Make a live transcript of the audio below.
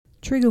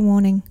Trigger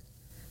warning.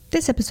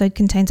 This episode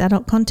contains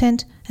adult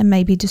content and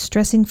may be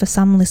distressing for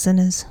some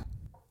listeners.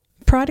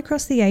 Pride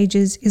Across the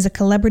Ages is a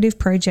collaborative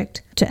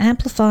project to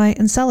amplify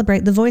and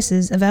celebrate the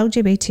voices of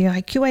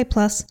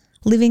LGBTIQA+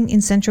 living in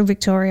Central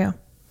Victoria.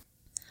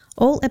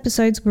 All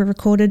episodes were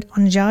recorded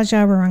on Dja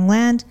Dja Wurrung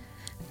land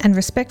and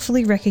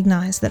respectfully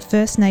recognise that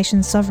First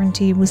Nations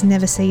sovereignty was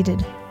never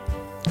ceded.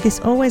 This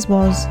always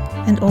was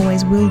and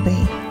always will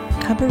be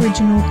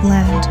Aboriginal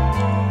land.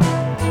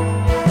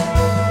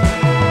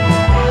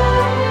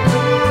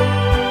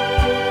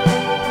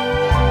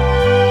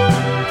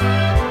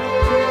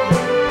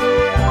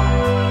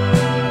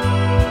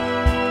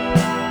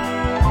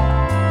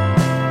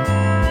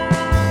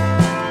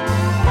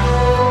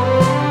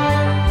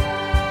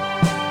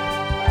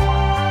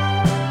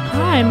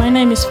 Hi, my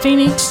name is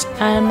Feonyx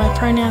and my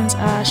pronouns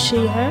are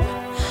she, her.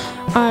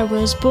 I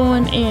was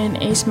born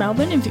in East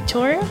Melbourne in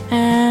Victoria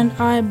and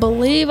I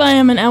believe I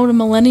am an elder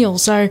millennial,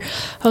 so I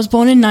was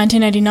born in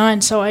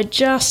 1989, so I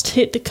just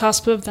hit the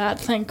cusp of that,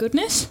 thank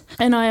goodness.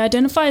 And I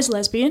identify as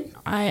lesbian.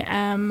 I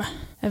am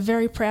a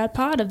very proud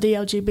part of the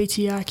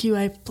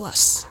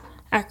LGBTIQA+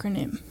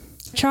 acronym.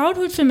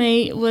 Childhood for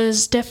me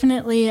was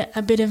definitely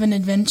a bit of an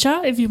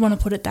adventure, if you want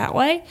to put it that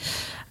way.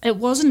 It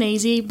wasn't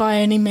easy by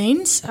any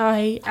means.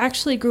 I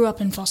actually grew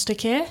up in foster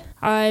care.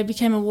 I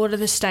became a ward of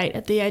the state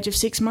at the age of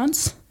 6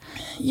 months.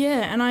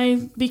 And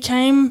I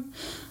became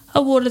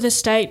a ward of the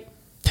state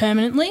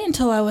permanently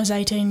until I was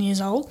 18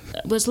 years old.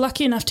 I was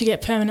lucky enough to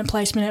get permanent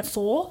placement at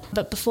 4,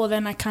 but before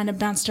then I kind of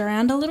bounced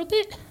around a little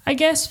bit. I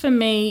guess for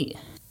me,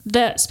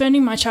 that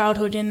spending my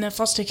childhood in the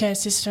foster care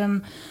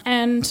system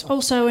and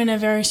also in a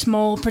very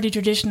small, pretty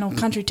traditional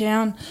country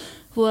town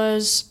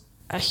was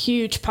a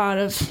huge part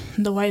of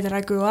the way that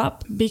I grew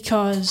up,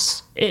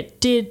 because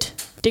it did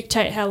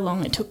dictate how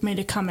long it took me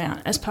to come out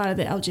as part of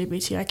the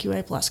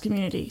LGBTIQA+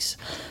 communities.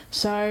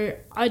 So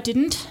I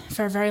didn't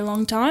for a very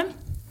long time.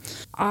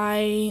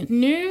 I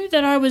knew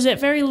that I was at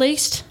very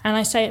least, and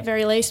I say at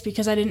very least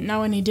because I didn't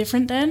know any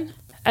different then,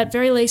 at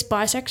very least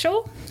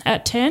bisexual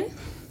at 10,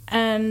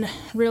 and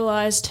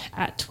realised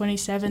at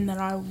 27 that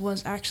I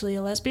was actually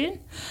a lesbian.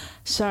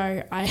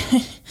 So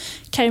I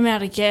came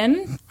out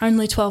again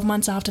only 12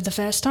 months after the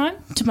first time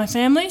to my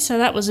family, so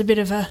that was a bit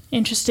of an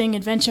interesting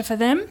adventure for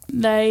them.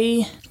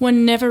 They were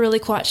never really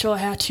quite sure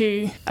how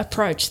to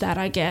approach that,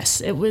 I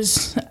guess. It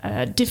was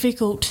a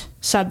difficult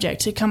subject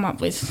to come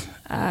up with,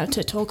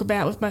 to talk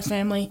about with my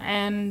family,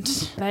 and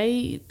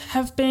they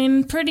have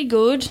been pretty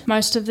good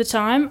most of the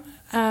time.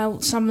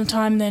 Some of the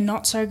time they're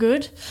not so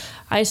good.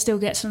 I still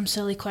get some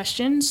silly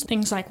questions,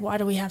 things like, why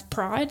do we have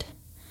pride?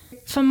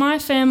 For my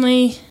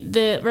family,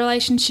 the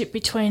relationship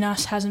between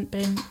us hasn't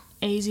been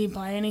easy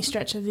by any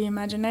stretch of the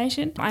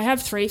imagination. I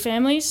have 3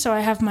 families, so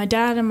I have my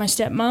dad and my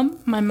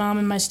stepmum, my mum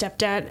and my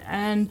stepdad,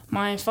 and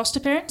my foster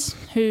parents,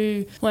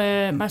 who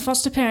were my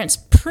foster parents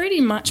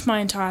pretty much my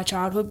entire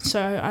childhood,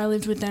 so I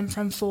lived with them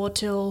from 4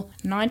 till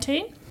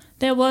 19.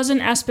 There was an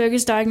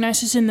Asperger's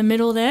diagnosis in the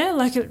middle there,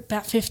 like at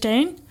about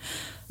 15.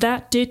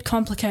 That did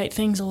complicate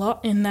things a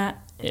lot in that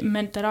it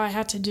meant that I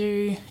had to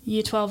do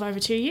year 12 over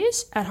 2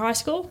 years at high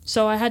school.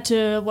 So I had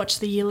to watch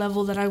the year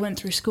level that I went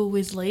through school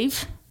with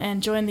leave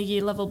and join the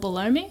year level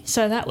below me.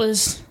 So that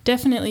was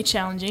definitely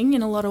challenging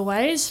in a lot of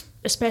ways,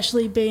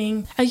 especially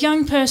being a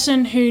young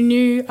person who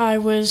knew I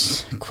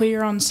was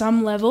queer on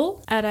some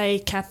level at a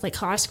Catholic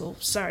high school.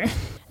 So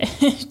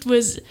it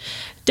was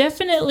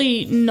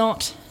definitely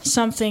not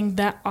something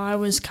that I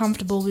was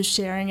comfortable with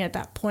sharing at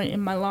that point in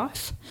my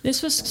life.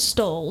 This was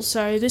Stawell,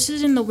 so this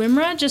is in the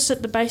Wimmera, just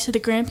at the base of the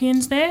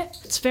Grampians there.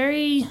 It's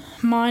very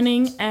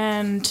mining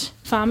and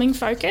farming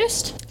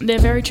focused. They're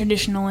very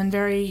traditional and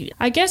very,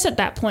 I guess at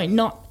that point,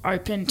 not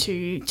open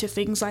to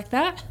things like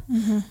that.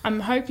 Mm-hmm. I'm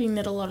hoping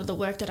that a lot of the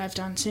work that I've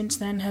done since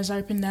then has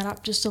opened that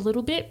up just a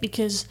little bit,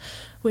 because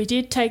we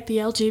did take the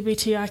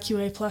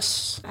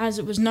LGBTIQA+, as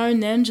it was known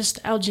then,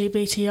 just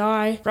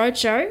LGBTI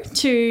roadshow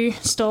to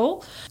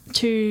Stawell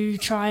to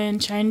try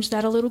and change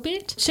that a little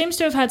bit. Seems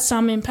to have had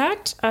some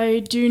impact. I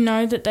do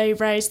know that they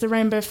raised the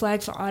rainbow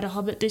flag for Ida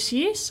Hobbit this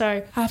year,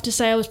 so I have to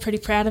say I was pretty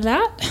proud of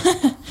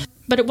that.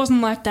 But it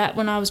wasn't like that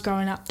when I was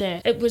growing up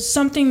there. It was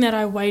something that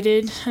I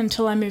waited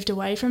until I moved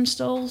away from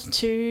Stawell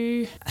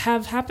to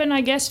have happen, I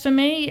guess, for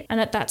me.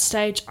 And at that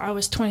stage, I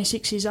was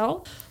 26 years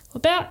old.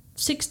 About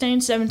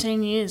 16,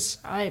 17 years,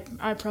 I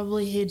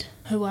probably hid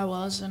who I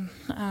was and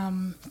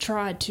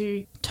tried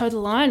to toe the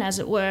line, as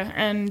it were,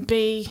 and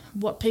be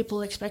what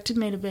people expected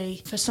me to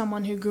be for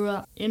someone who grew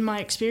up, in my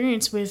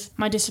experience, with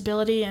my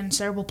disability and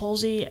cerebral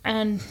palsy,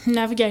 and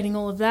navigating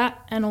all of that,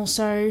 and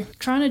also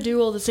trying to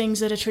do all the things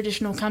that a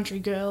traditional country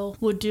girl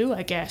would do,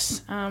 I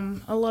guess,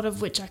 a lot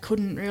of which I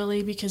couldn't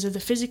really because of the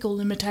physical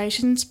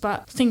limitations,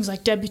 but things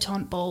like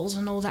debutante balls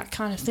and all that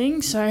kind of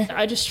thing. So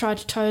I just tried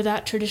to toe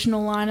that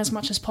traditional line as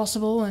much as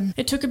possible, and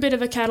it took a bit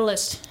of a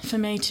catalyst for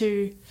me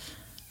to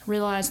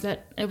realise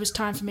that it was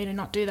time for me to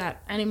not do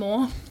that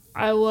anymore.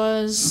 I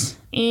was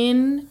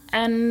in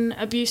an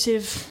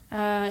abusive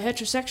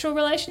heterosexual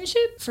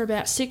relationship for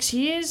about 6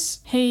 years.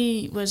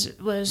 He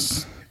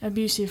was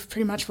abusive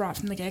pretty much right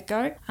from the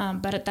get-go.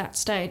 But at that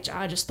stage,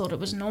 I just thought it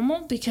was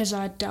normal because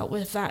I dealt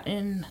with that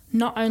in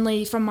not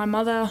only from my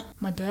mother,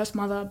 my birth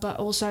mother, but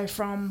also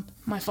from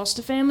my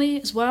foster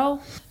family as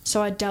well.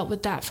 So I dealt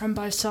with that from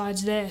both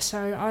sides there.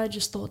 So I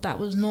just thought that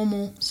was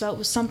normal. So it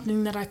was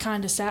something that I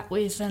kind of sat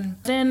with. And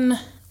then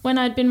when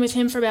I'd been with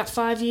him for about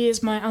 5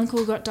 years, my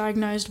uncle got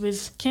diagnosed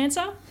with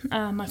cancer,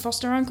 my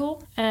foster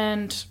uncle,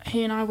 and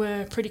he and I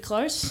were pretty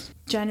close.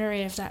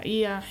 January of that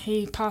year,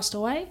 he passed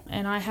away,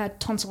 and I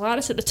had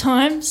tonsillitis at the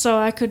time, so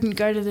I couldn't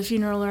go to the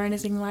funeral or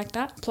anything like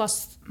that.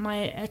 Plus,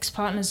 my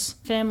ex-partner's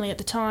family at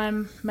the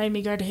time made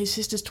me go to his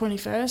sister's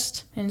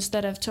 21st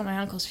instead of to my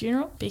uncle's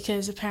funeral,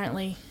 because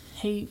apparently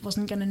he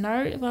wasn't going to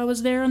know if I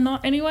was there or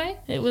not anyway.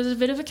 It was a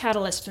bit of a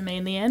catalyst for me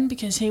in the end,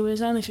 because he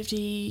was only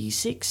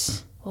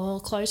 56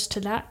 or close to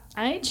that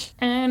age,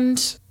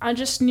 and I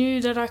just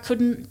knew that I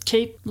couldn't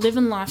keep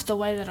living life the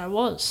way that I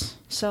was.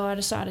 So I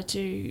decided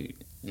to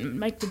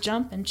make the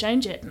jump and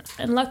change it.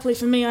 And luckily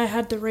for me, I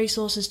had the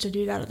resources to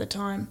do that at the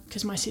time,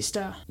 because my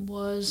sister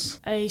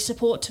was a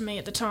support to me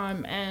at the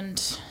time and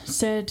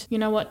said, you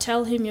know what,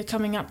 tell him you're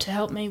coming up to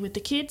help me with the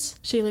kids.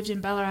 She lived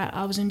in Ballarat,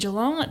 I was in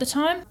Geelong at the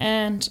time,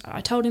 and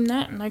I told him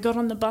that, and I got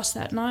on the bus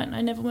that night and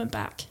I never went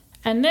back.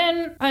 And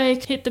then I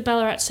hit the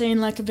Ballarat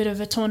scene like a bit of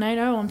a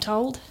tornado, I'm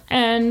told,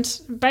 and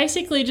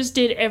basically just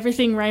did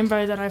everything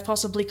rainbow that I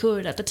possibly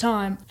could at the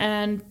time,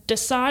 and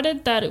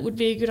decided that it would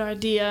be a good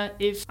idea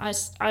if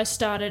I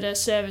started a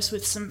service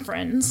with some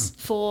friends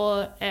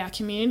for our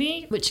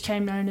community, which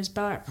came known as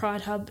Ballarat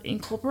Pride Hub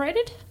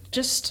Incorporated.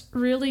 Just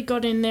really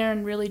got in there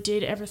and really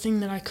did everything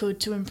that I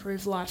could to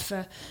improve life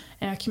for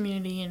our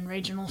community and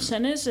regional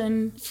centres.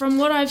 And from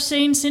what I've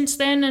seen since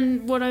then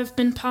and what I've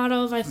been part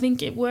of, I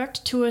think it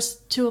worked to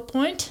a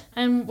point,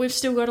 and we've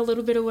still got a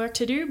little bit of work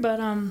to do, but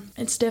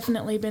it's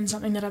definitely been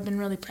something that I've been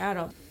really proud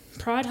of.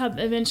 Pride Hub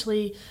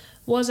eventually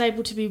was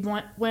able to be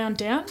wound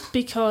down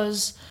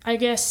because I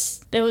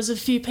guess there was a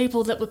few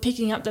people that were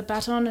picking up the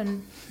baton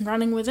and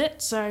running with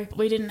it, so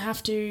we didn't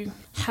have to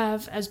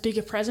have as big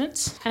a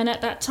presence. And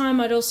at that time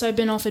I'd also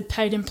been offered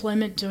paid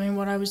employment doing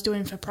what I was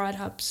doing for Pride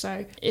Hub,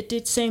 so it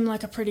did seem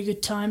like a pretty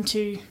good time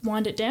to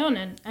wind it down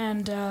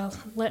and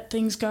let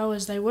things go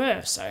as they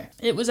were. So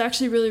it was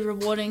actually really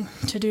rewarding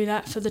to do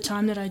that for the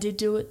time that I did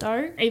do it,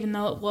 though, even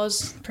though it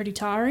was pretty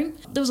tiring.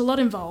 There was a lot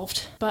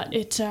involved, but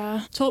it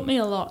taught me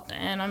a lot,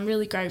 and I'm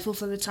really grateful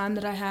for the time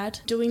that I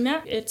had doing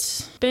that.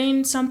 It's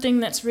been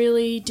something that's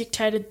really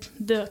dictated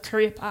the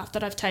career path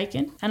that I've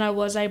taken, and I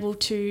was able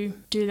to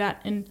do that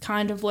and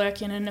kind of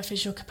work in an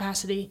official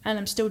capacity, and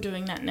I'm still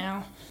doing that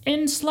now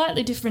in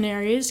slightly different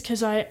areas,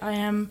 because I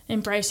am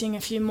embracing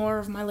a few more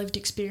of my lived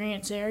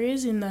experience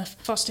areas in the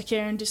foster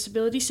care and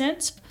disability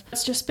sense.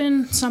 It's just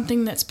been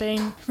something that's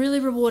been really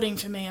rewarding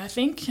for me, I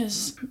think,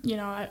 because, you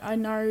know, I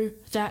know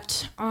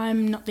that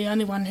I'm not the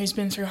only one who's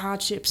been through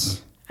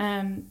hardships.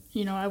 And,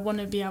 you know, I want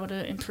to be able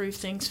to improve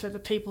things for the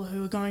people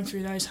who are going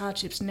through those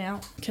hardships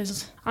now,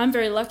 because I'm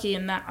very lucky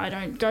in that I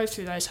don't go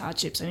through those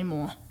hardships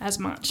anymore as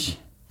much.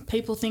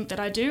 People think that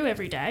I do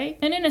every day,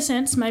 and in a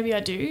sense, maybe I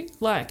do.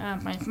 Like,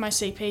 my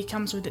CP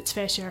comes with its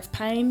fair share of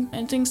pain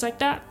and things like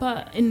that,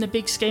 but in the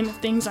big scheme of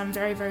things, I'm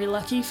very, very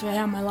lucky for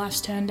how my life's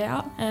turned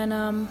out.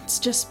 And it's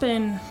just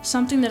been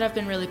something that I've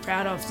been really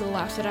proud of, the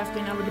life that I've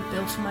been able to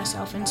build for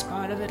myself in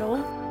spite of it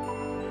all.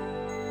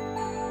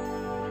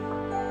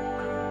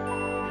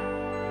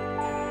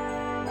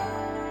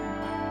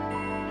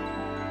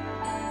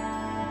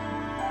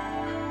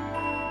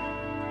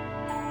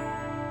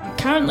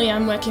 Currently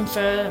I'm working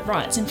for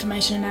Rights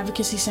Information and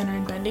Advocacy Centre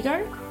in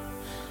Bendigo,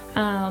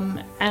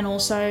 and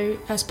also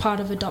as part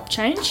of Adopt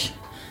Change,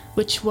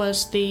 which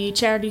was the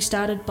charity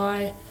started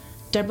by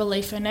Deborah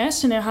Lee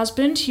Feonyx and her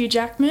husband Hugh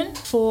Jackman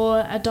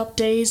for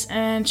adoptees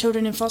and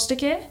children in foster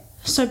care.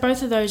 So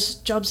both of those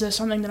jobs are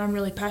something that I'm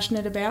really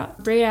passionate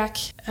about.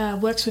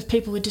 REAC works with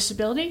people with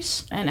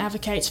disabilities and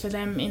advocates for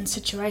them in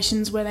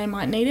situations where they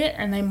might need it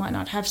and they might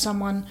not have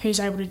someone who's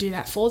able to do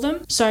that for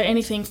them. So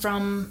anything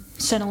from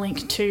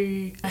Centrelink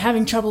to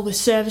having trouble with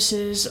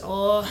services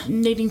or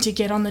needing to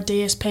get on the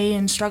DSP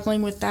and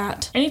struggling with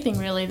that. Anything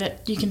really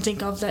that you can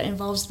think of that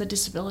involves the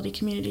disability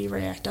community,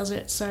 REAC does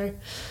it. So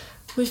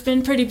we've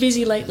been pretty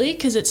busy lately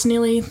because it's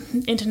nearly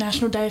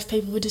International Day of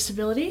People with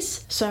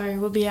Disabilities. So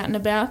we'll be out and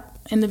about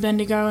in the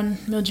Bendigo and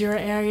Mildura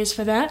areas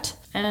for that.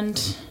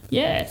 And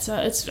yeah,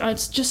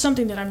 it's just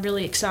something that I'm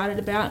really excited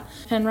about.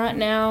 And right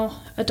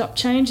now, Adopt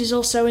Change is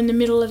also in the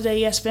middle of their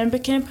Yes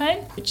Vember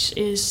campaign, which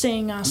is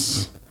seeing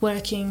us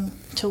working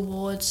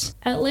towards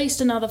at least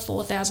another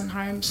 4,000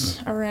 homes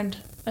around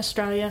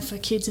Australia for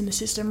kids in the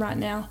system right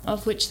now,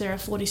 of which there are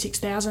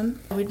 46,000.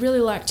 We'd really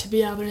like to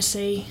be able to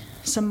see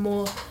some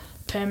more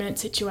permanent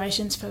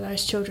situations for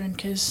those children,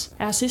 because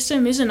our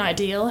system isn't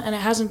ideal and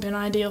it hasn't been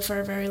ideal for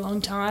a very long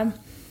time.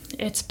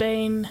 It's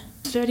been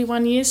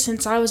 31 years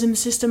since I was in the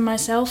system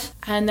myself,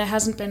 and there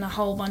hasn't been a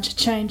whole bunch of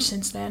change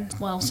since then.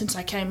 Well, since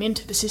I came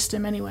into the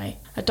system anyway.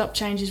 Adopt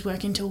Change is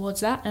working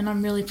towards that, and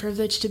I'm really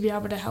privileged to be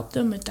able to help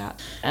them with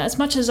that. As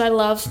much as I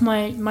love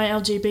my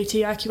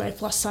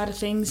LGBTIQA+ side of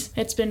things,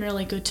 it's been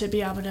really good to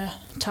be able to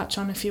touch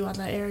on a few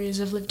other areas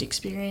of lived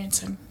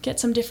experience and get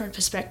some different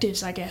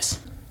perspectives, I guess.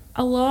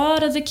 A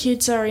lot of the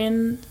kids are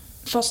in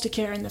foster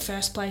care in the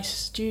first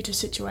place due to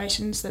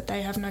situations that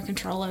they have no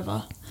control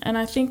over. And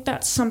I think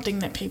that's something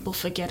that people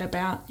forget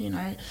about,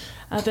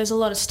 There's a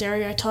lot of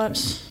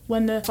stereotypes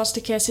when the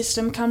foster care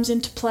system comes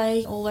into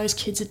play. All those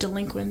kids are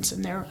delinquents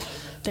and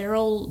they're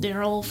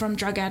all from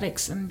drug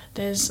addicts, and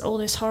there's all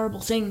these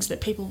horrible things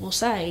that people will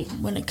say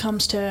when it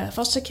comes to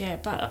foster care.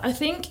 But I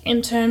think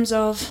in terms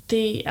of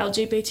the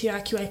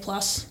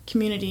LGBTIQA+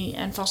 community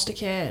and foster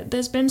care,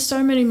 there's been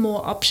so many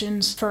more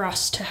options for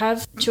us to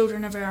have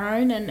children of our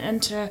own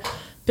and to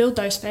build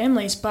those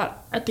families.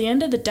 But at the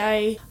end of the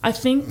day, I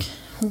think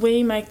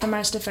we make the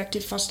most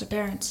effective foster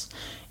parents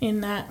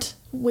in that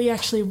we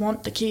actually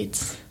want the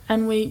kids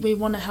and we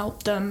want to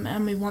help them,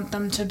 and we want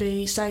them to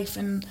be safe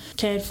and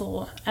cared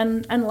for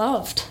and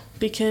loved,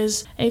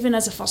 because even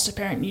as a foster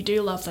parent you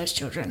do love those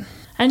children.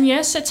 And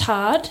yes, it's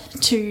hard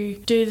to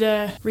do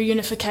the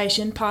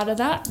reunification part of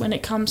that when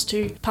it comes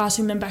to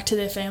passing them back to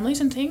their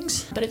families and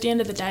things, but at the end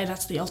of the day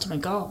that's the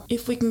ultimate goal.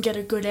 If we can get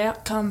a good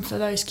outcome for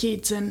those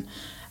kids and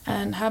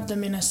have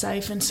them in a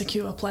safe and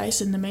secure place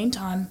in the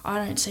meantime,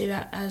 I don't see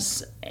that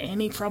as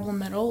any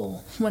problem at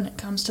all when it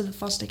comes to the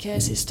foster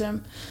care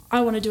system.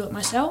 I want to do it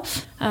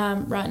myself.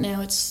 Right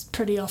now it's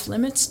pretty off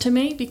limits to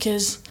me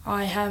because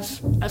I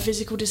have a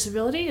physical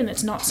disability, and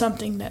it's not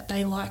something that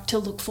they like to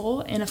look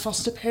for in a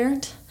foster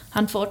parent,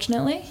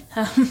 unfortunately.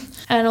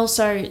 And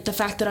also the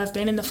fact that I've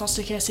been in the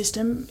foster care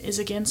system is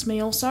against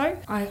me also.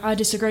 I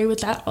disagree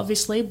with that,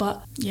 obviously,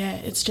 but yeah,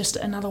 it's just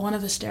another one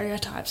of the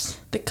stereotypes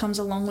that comes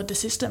along with the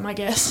system, I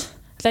guess.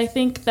 They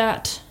think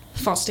that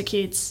foster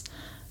kids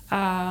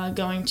are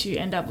going to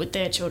end up with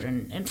their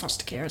children in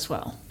foster care as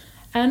well.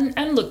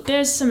 And look,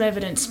 there's some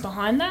evidence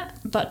behind that,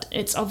 but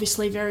it's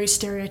obviously very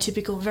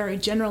stereotypical, very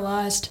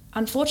generalised.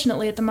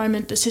 Unfortunately, at the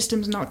moment, the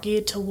system's not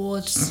geared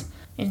towards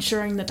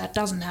ensuring that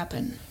doesn't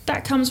happen.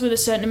 That comes with a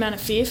certain amount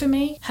of fear for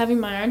me, having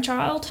my own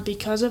child,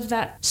 because of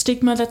that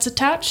stigma that's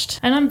attached,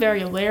 and I'm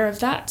very aware of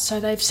that, so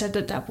they've said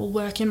that will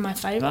work in my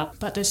favour,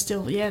 but there's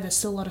still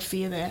a lot of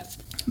fear there.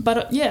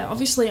 But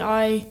obviously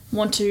I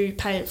want to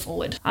pay it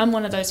forward. I'm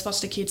one of those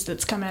foster kids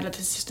that's come out of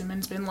the system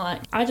and's been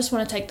like, I just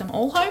want to take them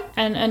all home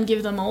and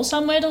give them all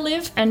somewhere to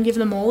live and give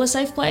them all a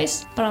safe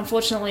place. But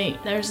unfortunately,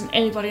 there isn't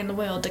anybody in the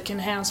world that can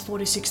house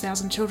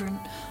 46,000 children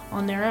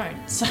on their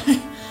own. So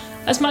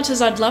as much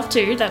as I'd love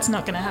to, that's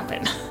not going to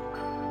happen.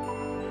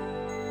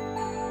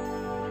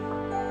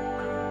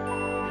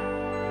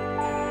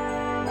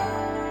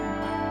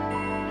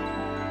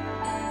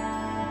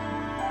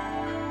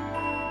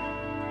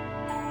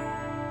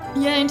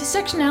 Yeah,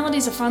 intersectionality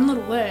is a fun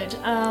little word,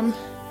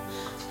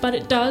 but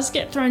it does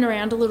get thrown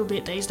around a little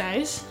bit these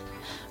days,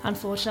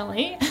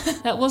 unfortunately.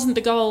 That wasn't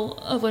the goal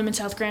of Women's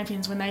Health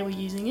Grampians when they were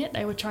using it.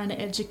 They were trying to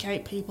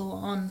educate people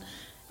on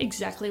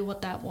exactly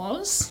what that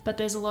was, but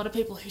there's a lot of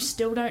people who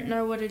still don't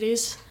know what it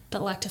is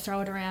that like to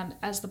throw it around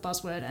as the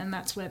buzzword, and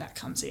that's where that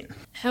comes in.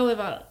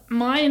 However,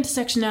 my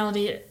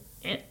intersectionality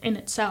in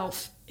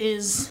itself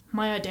is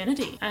my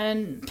identity,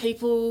 and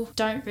people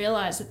don't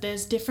realise that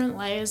there's different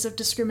layers of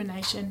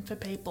discrimination for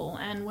people,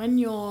 and when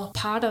you're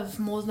part of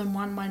more than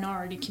one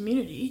minority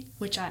community,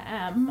 which I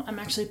am, I'm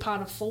actually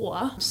part of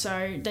 4,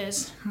 so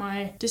there's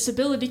my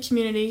disability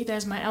community,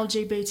 there's my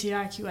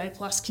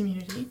LGBTIQA+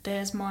 community,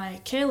 there's my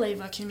care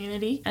leaver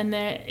community, and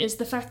there is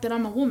the fact that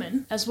I'm a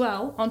woman as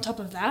well on top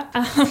of that.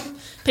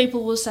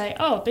 People will say,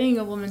 oh, being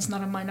a woman's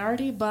not a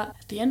minority, but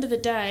at the end of the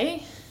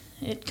day,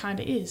 it kind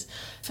of is.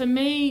 For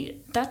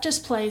me, that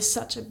just plays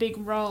such a big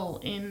role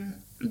in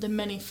the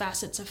many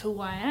facets of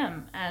who I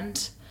am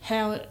and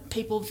how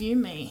people view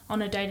me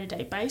on a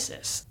day-to-day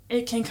basis.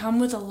 It can come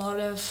with a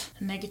lot of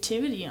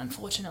negativity,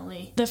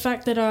 unfortunately. The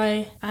fact that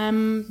I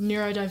am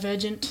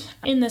neurodivergent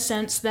in the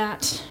sense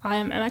that I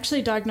am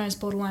actually diagnosed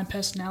borderline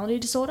personality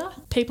disorder.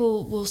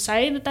 People will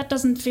say that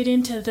doesn't fit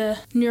into the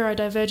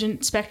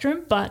neurodivergent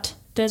spectrum, but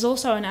there's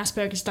also an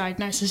Asperger's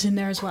diagnosis in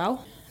there as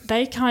well.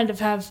 They kind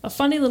of have a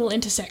funny little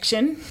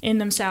intersection in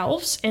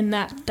themselves in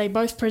that they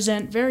both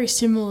present very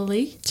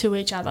similarly to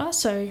each other,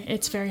 so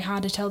it's very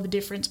hard to tell the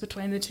difference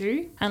between the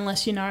two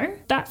unless you know.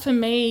 That for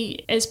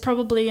me is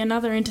probably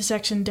another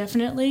intersection,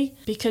 definitely,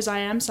 because I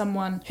am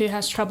someone who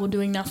has trouble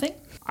doing nothing.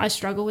 I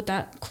struggle with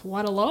that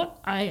quite a lot.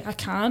 I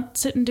can't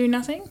sit and do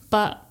nothing,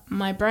 but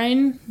my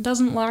brain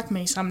doesn't like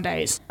me some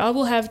days. I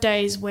will have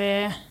days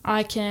where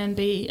I can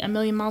be a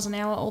million miles an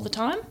hour all the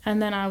time, and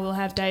then I will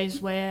have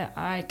days where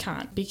I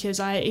can't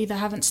because I either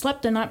haven't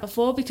slept the night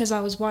before because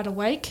I was wide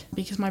awake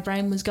because my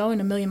brain was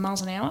going a million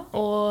miles an hour,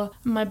 or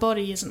my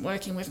body isn't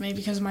working with me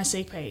because of my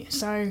CP.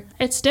 So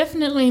it's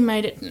definitely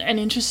made it an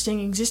interesting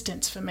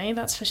existence for me,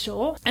 that's for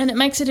sure. And it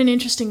makes it an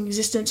interesting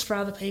existence for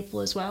other people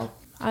as well.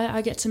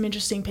 I get some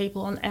interesting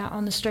people out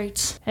on the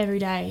streets every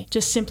day.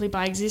 Just simply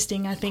by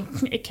existing, I think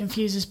it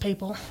confuses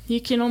people.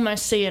 You can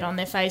almost see it on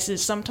their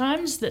faces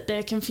sometimes that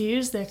they're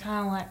confused. They're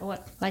kind of like,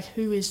 what? Like,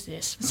 who is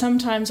this?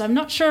 Sometimes I'm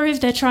not sure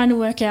if they're trying to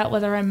work out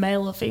whether I'm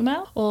male or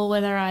female or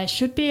whether I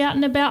should be out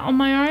and about on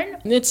my own.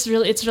 It's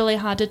really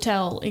hard to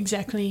tell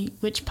exactly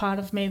which part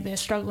of me they're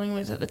struggling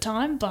with at the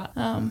time, but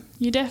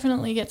you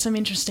definitely get some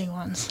interesting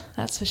ones,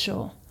 that's for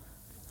sure.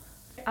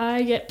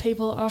 I get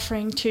people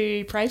offering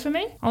to pray for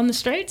me on the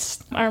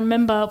streets. I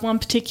remember one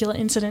particular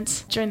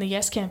incident during the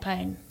Yes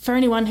campaign. For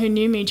anyone who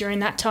knew me during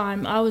that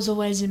time, I was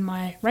always in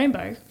my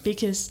rainbow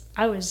because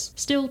I was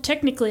still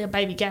technically a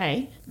baby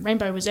gay.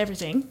 Rainbow was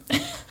everything.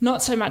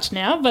 Not so much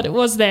now, but it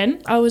was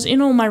then. I was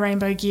in all my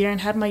rainbow gear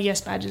and had my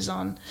Yes badges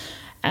on.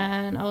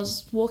 And I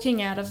was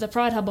walking out of the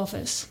Pride Hub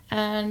office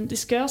and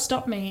this girl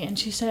stopped me and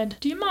she said,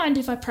 "Do you mind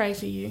if I pray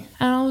for you?"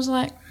 And I was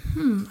like,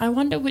 I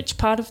wonder which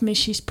part of me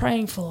she's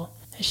praying for.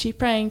 Is she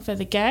praying for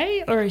the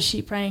gay or is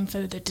she praying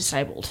for the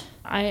disabled?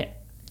 I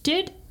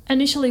did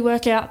initially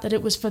work out that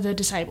it was for the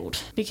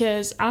disabled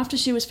because after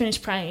she was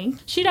finished praying,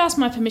 she'd asked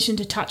my permission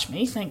to touch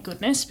me, thank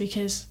goodness,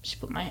 because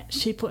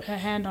she put her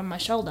hand on my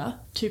shoulder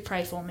to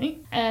pray for me.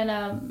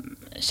 And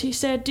she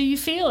said, "Do you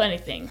feel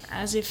anything?"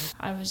 As if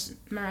I was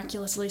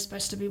miraculously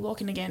supposed to be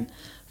walking again,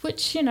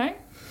 which,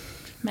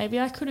 maybe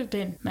I could have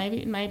been.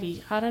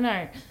 Maybe. I don't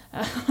know.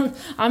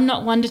 I'm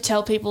not one to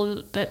tell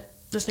people that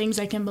the things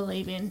they can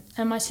believe in.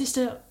 And my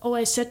sister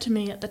always said to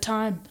me at the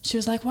time, she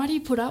was like, "Why do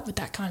you put up with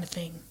that kind of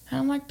thing?"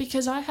 And I'm like,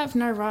 because I have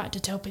no right to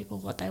tell people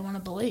what they want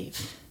to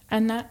believe.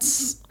 And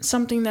that's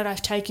something that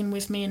I've taken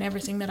with me in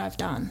everything that I've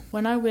done.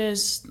 When I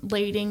was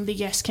leading the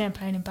Yes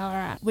campaign in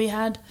Ballarat, we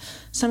had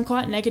some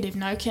quite negative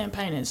no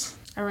campaigners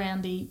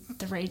around the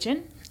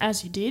region,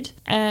 as you did.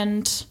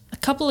 And a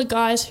couple of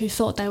guys who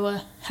thought they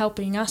were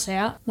helping us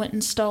out went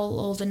and stole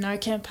all the no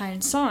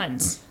campaign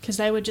signs because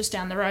they were just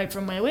down the road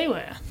from where we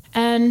were.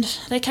 And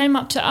they came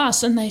up to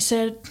us and they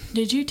said,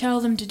 "Did you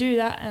tell them to do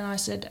that?" And I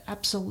said,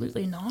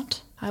 "Absolutely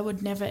not. I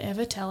would never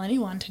ever tell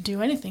anyone to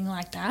do anything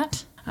like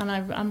that. And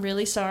I'm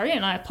really sorry,"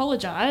 and I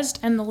apologised.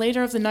 And the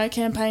leader of the no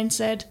campaign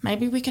said,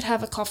 "Maybe we could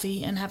have a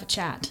coffee and have a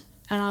chat."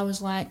 And I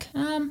was like,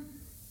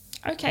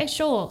 okay,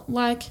 sure.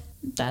 Like,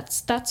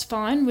 that's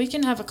fine. We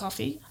can have a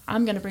coffee.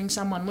 I'm going to bring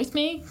someone with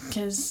me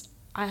because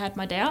I had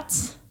my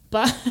doubts,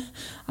 but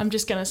I'm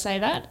just going to say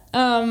that.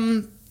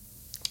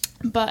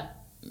 But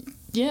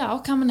yeah, I'll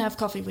come and have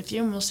coffee with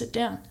you and we'll sit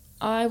down.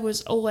 I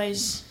was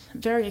always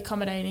very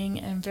accommodating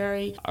and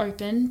very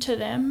open to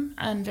them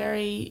and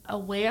very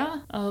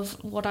aware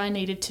of what I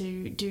needed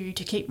to do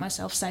to keep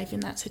myself safe in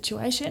that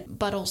situation,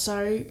 but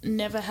also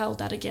never held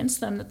that against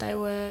them that they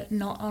were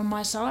not on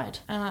my side.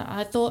 And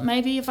I thought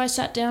maybe if I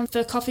sat down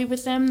for coffee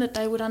with them that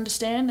they would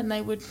understand and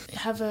they would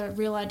have a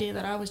real idea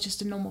that I was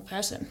just a normal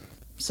person.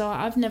 So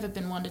I've never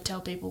been one to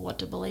tell people what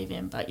to believe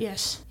in, but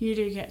yes, you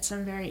do get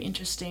some very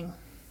interesting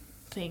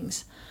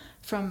things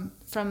from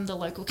the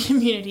local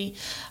community.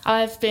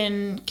 I've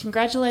been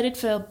congratulated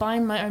for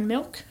buying my own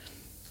milk.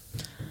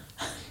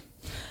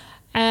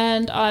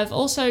 And I've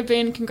also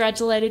been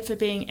congratulated for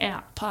being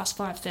out past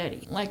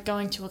 5:30, like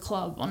going to a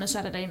club on a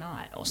Saturday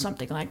night or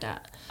something like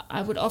that.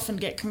 I would often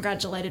get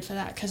congratulated for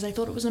that because they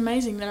thought it was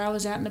amazing that I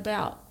was out and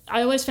about.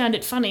 I always found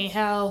it funny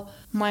how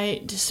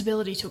my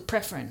disability took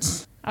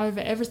preference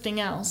over everything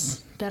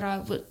else that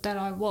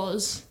I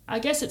was. I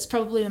guess it's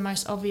probably the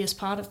most obvious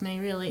part of me,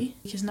 really,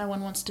 because no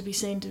one wants to be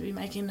seen to be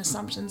making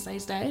assumptions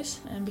these days.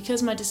 And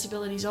because my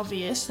disability is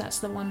obvious, that's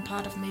the one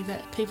part of me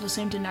that people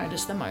seem to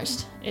notice the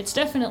most. It's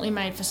definitely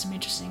made for some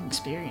interesting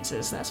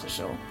experiences, that's for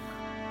sure.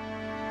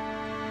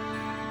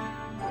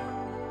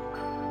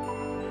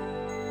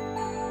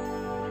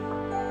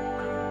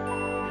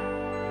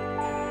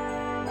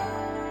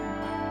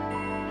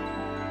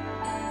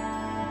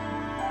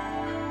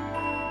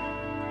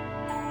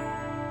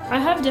 I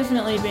have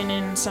definitely been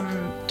in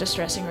some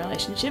distressing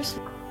relationships,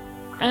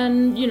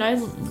 and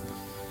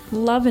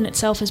love in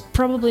itself has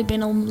probably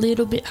been a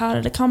little bit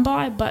harder to come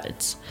by, but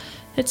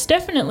it's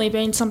definitely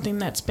been something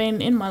that's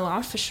been in my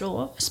life for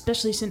sure,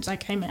 especially since I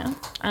came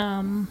out.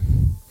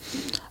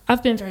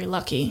 I've been very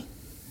lucky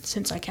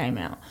since I came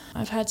out.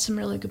 I've had some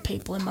really good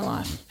people in my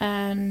life,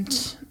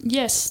 and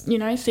yes,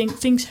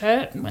 things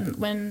hurt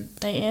when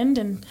they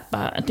end,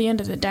 but at the end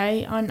of the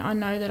day, I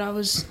know that I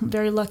was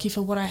very lucky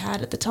for what I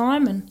had at the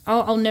time, and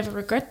I'll never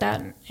regret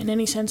that in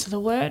any sense of the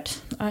word.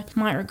 I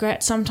might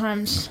regret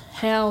sometimes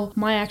how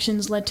my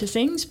actions led to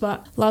things,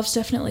 but love's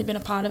definitely been a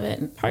part of it.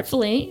 And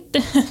hopefully,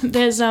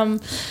 there's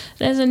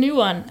a new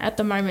one at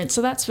the moment,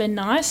 so that's been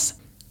nice.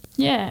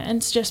 Yeah, and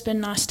it's just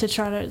been nice to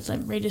try to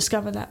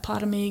rediscover that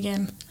part of me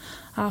again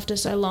after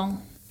so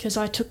long, because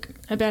I took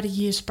about a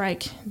year's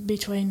break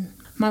between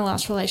my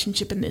last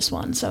relationship and this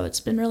one, so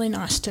it's been really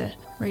nice to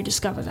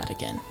rediscover that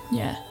again.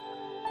 Yeah.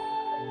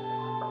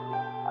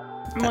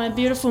 My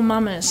beautiful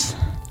mamas.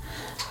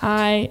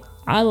 I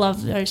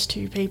love those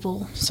two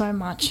people so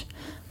much,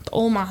 with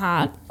all my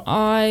heart.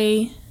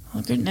 Oh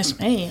goodness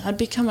me, I'd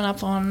be coming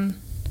up on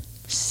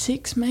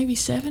 6, maybe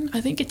 7.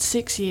 I think it's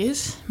 6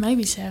 years,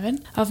 maybe 7,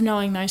 of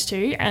knowing those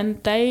two.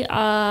 And they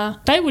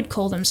would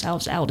call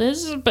themselves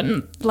elders, but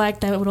like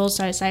they would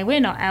also say, we're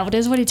not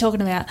elders, what are you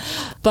talking about?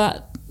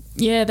 But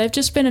yeah, they've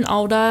just been an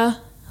older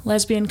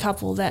lesbian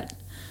couple that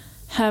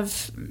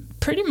have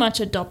pretty much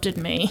adopted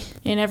me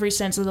in every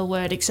sense of the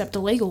word except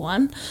the legal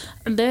one.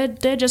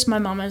 They're just my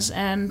mamas,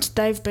 and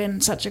they've been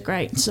such a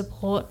great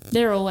support.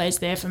 They're always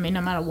there for me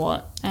no matter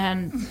what,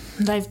 and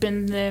they've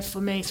been there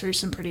for me through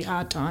some pretty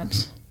hard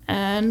times.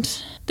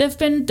 And they've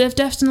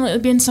definitely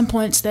been some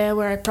points there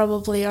where I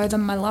probably owe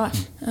them my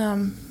life,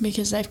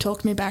 because they've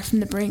talked me back from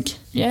the brink.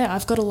 Yeah,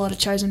 I've got a lot of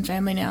chosen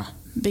family now,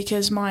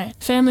 because my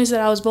families that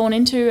I was born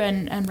into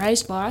and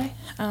raised by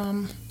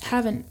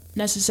haven't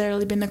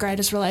necessarily been the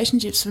greatest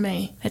relationships for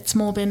me. It's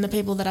more been the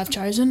people that I've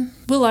chosen.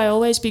 Will I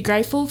always be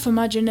grateful for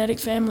my genetic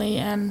family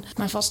and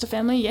my foster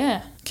family?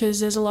 Yeah, because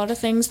there's a lot of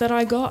things that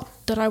I got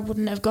that I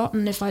wouldn't have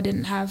gotten if I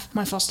didn't have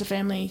my foster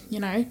family,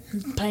 you know,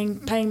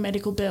 paying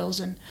medical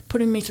bills and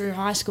putting me through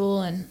high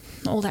school and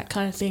all that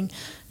kind of thing.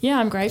 Yeah,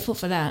 I'm grateful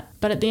for that.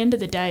 But at the end of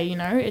the day, you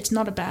know, it's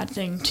not a bad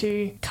thing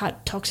to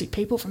cut toxic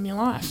people from your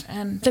life.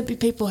 And there'd be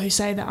people who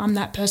say that I'm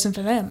that person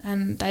for them,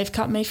 and they've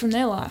cut me from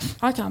their life.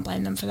 I can't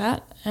blame them for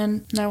that.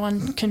 And no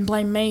one can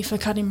blame me for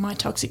cutting my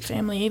toxic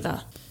family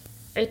either.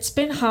 It's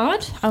been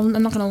hard, I'm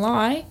not going to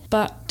lie,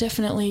 but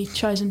definitely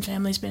chosen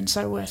family's been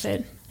so worth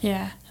it.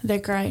 Yeah, they're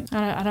great.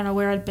 I don't know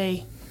where I'd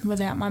be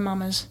without my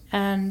mamas,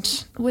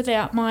 and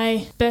without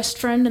my best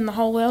friend in the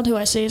whole world, who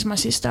I see as my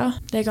sister.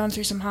 They're going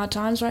through some hard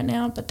times right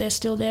now, but they're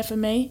still there for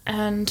me,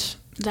 and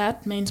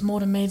that means more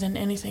to me than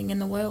anything in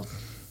the world.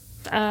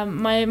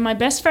 My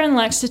best friend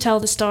likes to tell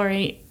the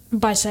story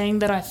by saying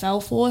that I fell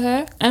for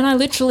her, and I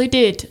literally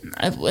did.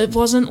 It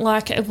wasn't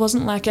like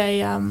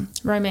a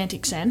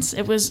romantic sense.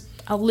 It was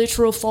a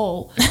literal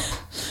fall.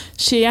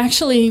 She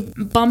actually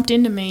bumped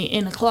into me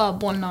in a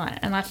club one night,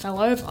 and I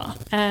fell over,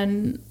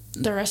 and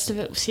the rest of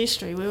it was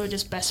history. We were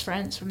just best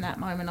friends from that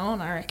moment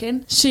on, I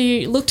reckon.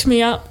 She looked me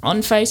up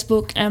on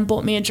Facebook and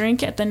bought me a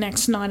drink at the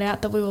next night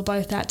out that we were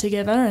both at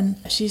together, and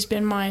she's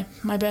been my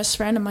best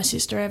friend and my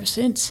sister ever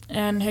since.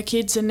 And her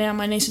kids are now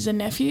my nieces and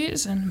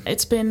nephews, and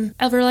it's been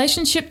a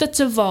relationship that's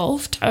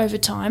evolved over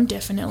time,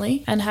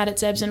 definitely, and had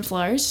its ebbs and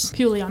flows,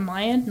 purely on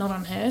my end, not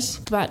on hers,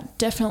 but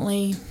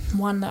definitely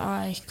one that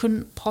I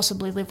couldn't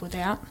possibly live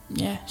without.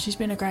 Yeah, she's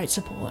been a great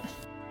support.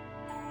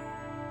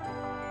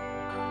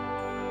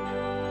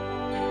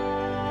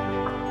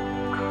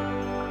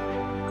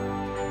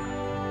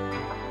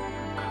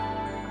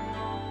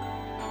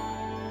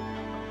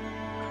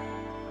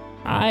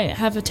 I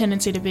have a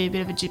tendency to be a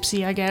bit of a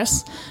gypsy, I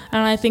guess,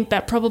 and I think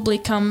that probably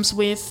comes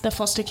with the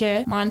foster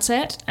care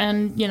mindset,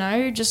 and, you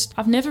know, just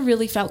I've never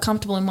really felt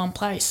comfortable in one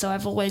place, so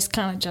I've always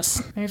kind of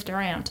just moved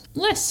around.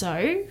 Less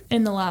so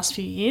in the last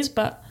few years,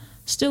 but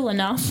still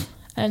enough,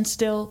 and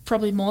still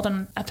probably more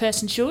than a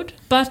person should.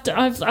 But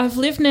I've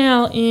lived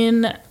now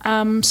in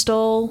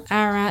Stawell,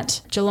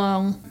 Ararat,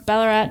 Geelong,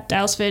 Ballarat,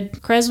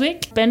 Daylesford,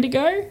 Creswick,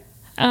 Bendigo,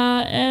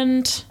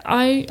 and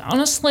I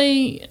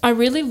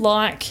really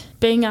like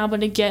being able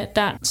to get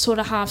that sort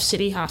of half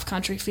city, half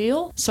country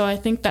feel. So I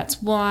think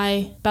that's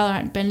why Ballarat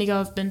and Bendigo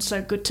have been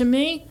so good to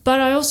me. But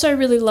I also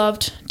really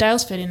loved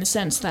Daylesford in the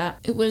sense that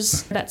it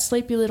was that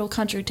sleepy little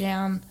country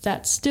town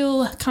that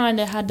still kind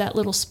of had that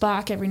little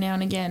spark every now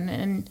and again,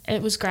 and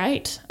it was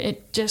great.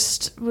 It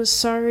just was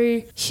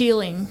so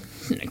healing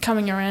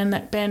coming around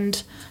that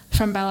bend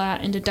from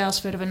Ballarat into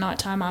Daylesford of a night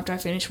time after I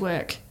finished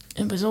work.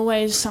 It was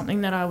always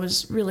something that I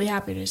was really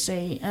happy to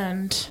see,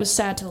 and was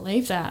sad to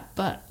leave that,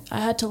 but I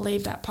had to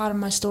leave that part of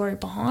my story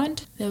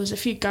behind. There was a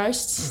few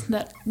ghosts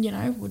that, you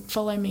know, would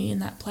follow me in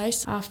that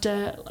place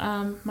after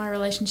my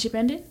relationship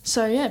ended.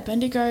 So yeah,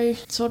 Bendigo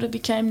sort of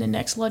became the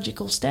next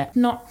logical step.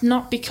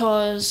 Not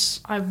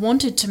because I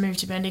wanted to move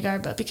to Bendigo,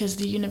 but because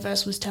the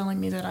universe was telling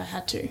me that I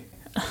had to.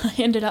 I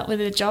ended up with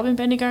a job in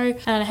Bendigo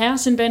and a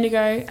house in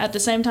Bendigo at the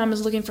same time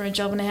as looking for a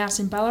job and a house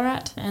in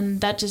Ballarat,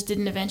 and that just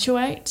didn't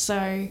eventuate.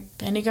 So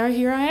Bendigo,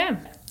 here I am,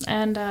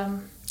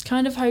 and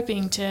kind of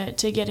hoping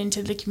to get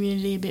into the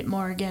community a bit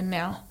more again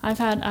now. I've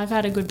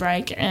had a good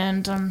break,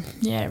 and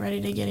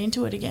ready to get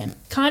into it again.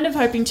 Kind of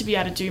hoping to be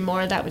able to do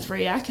more of that with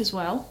REAC as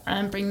well,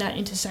 and bring that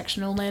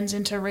intersectional lens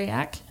into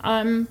REAC.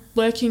 I'm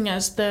working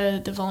as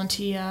the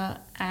volunteer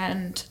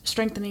and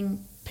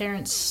strengthening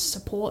parents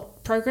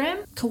support program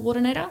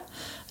coordinator.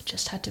 I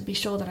just had to be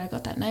sure that I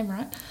got that name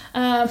right,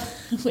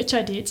 which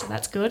I did, so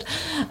that's good.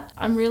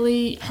 I'm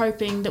really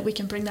hoping that we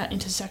can bring that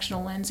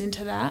intersectional lens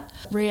into that.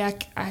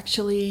 REAC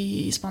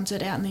actually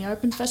sponsored Out in the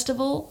Open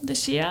Festival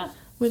this year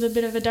with a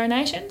bit of a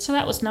donation, so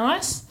that was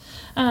nice.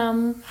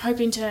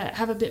 Hoping to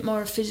have a bit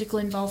more physical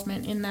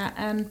involvement in that,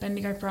 and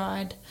Bendigo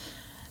Pride,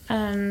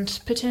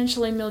 and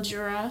potentially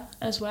Mildura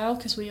as well,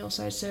 because we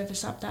also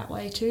service up that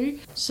way too.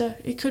 So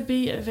it could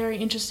be a very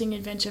interesting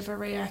adventure for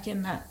REAC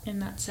in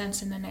that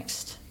sense in the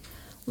next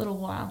little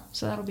while.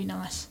 So that'll be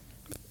nice.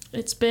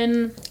 It's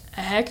been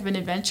a heck of an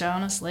adventure,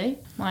 honestly,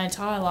 my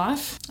entire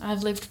life.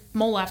 I've lived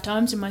more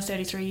lifetimes in my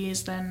 33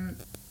 years than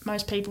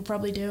most people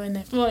probably do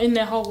in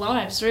their whole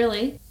lives,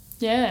 really.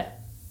 Yeah.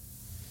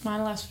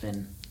 my life's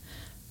been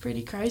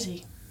pretty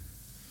crazy.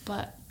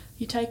 But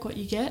you take what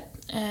you get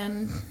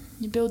and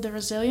you build the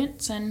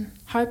resilience and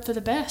hope for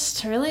the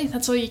best, really.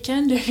 That's all you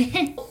can do.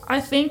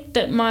 I think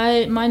that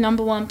my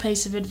number one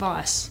piece of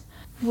advice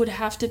would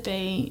have to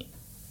be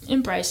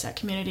embrace that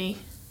community.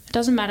 It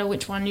doesn't matter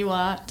which one you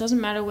are. It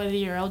doesn't matter whether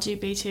you're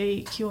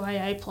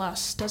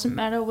LGBTQIA+. Doesn't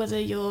matter whether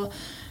you're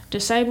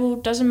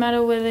disabled. Doesn't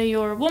matter whether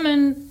you're a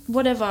woman,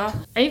 whatever.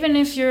 Even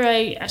if you're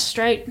a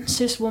straight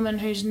cis woman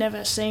who's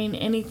never seen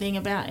anything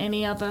about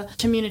any other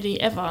community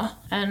ever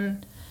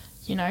and,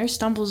 you know,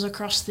 stumbles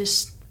across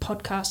this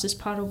podcast as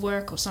part of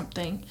work or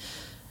something,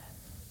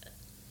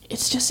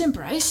 it's just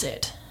embrace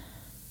it.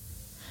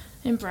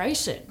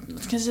 Embrace it,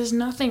 because there's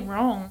nothing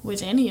wrong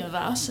with any of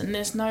us, and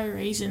there's no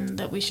reason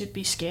that we should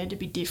be scared to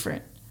be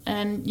different.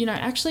 And, you know,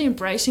 actually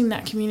embracing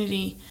that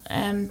community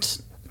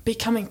and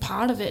becoming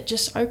part of it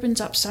just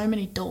opens up so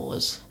many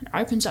doors. It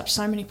opens up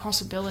so many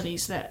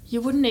possibilities that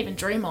you wouldn't even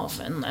dream of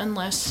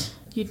unless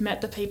you'd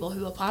met the people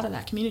who are part of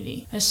that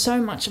community. There's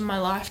so much in my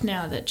life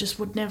now that just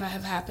would never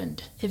have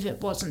happened if it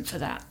wasn't for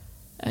that.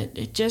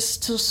 It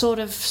just sort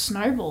of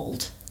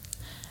snowballed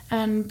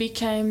and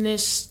became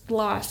this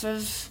life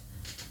of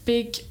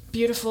big,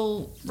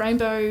 beautiful,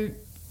 rainbow,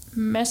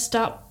 messed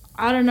up,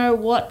 I don't know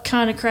what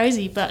kind of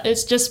crazy, but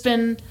it's just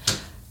been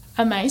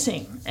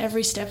amazing,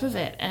 every step of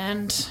it.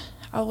 And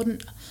I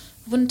wouldn't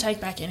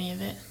take back any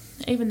of it,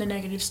 even the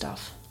negative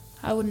stuff.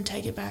 I wouldn't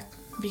take it back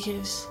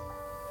because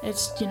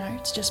it's, you know,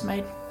 it's just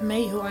made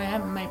me who I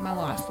am and made my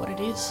life what it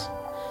is.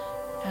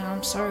 And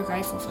I'm so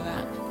grateful for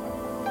that.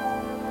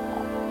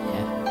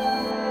 Yeah.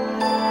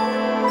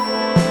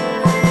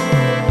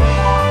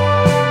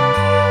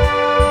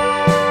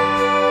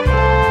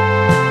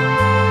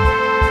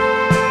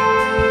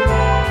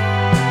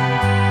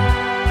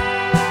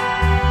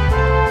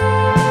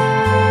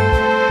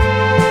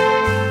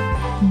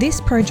 This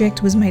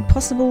project was made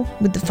possible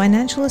with the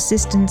financial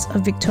assistance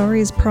of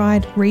Victoria's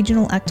Pride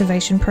Regional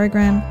Activation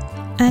Program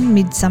and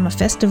Midsummer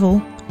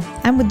Festival,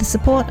 and with the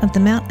support of the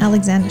Mount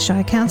Alexander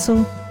Shire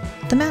Council,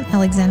 the Mount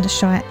Alexander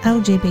Shire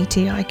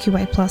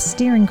LGBTIQA+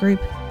 Steering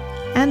Group,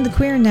 and the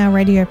Queer and Now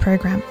radio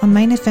program on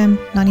Main FM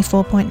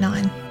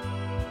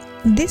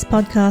 94.9. This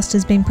podcast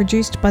has been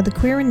produced by the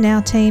Queer and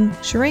Now team,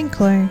 Shireen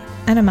Clow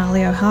and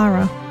Amalia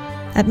O'Hara,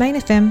 at Main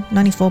FM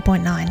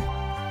 94.9.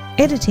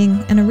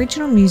 Editing and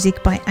original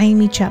music by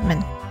Amy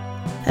Chapman.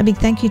 A big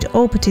thank you to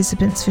all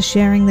participants for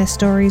sharing their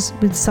stories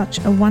with such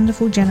a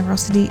wonderful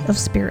generosity of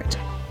spirit.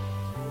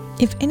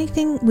 If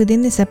anything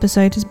within this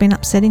episode has been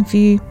upsetting for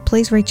you,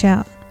 please reach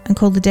out and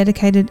call the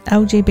dedicated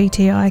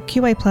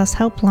LGBTIQA+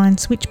 helpline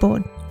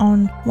Switchboard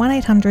on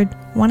 1800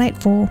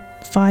 184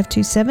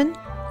 527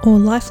 or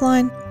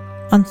Lifeline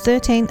on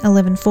 13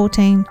 11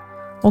 14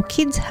 or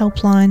Kids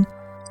Helpline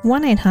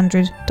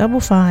 1800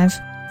 55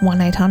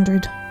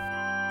 1800.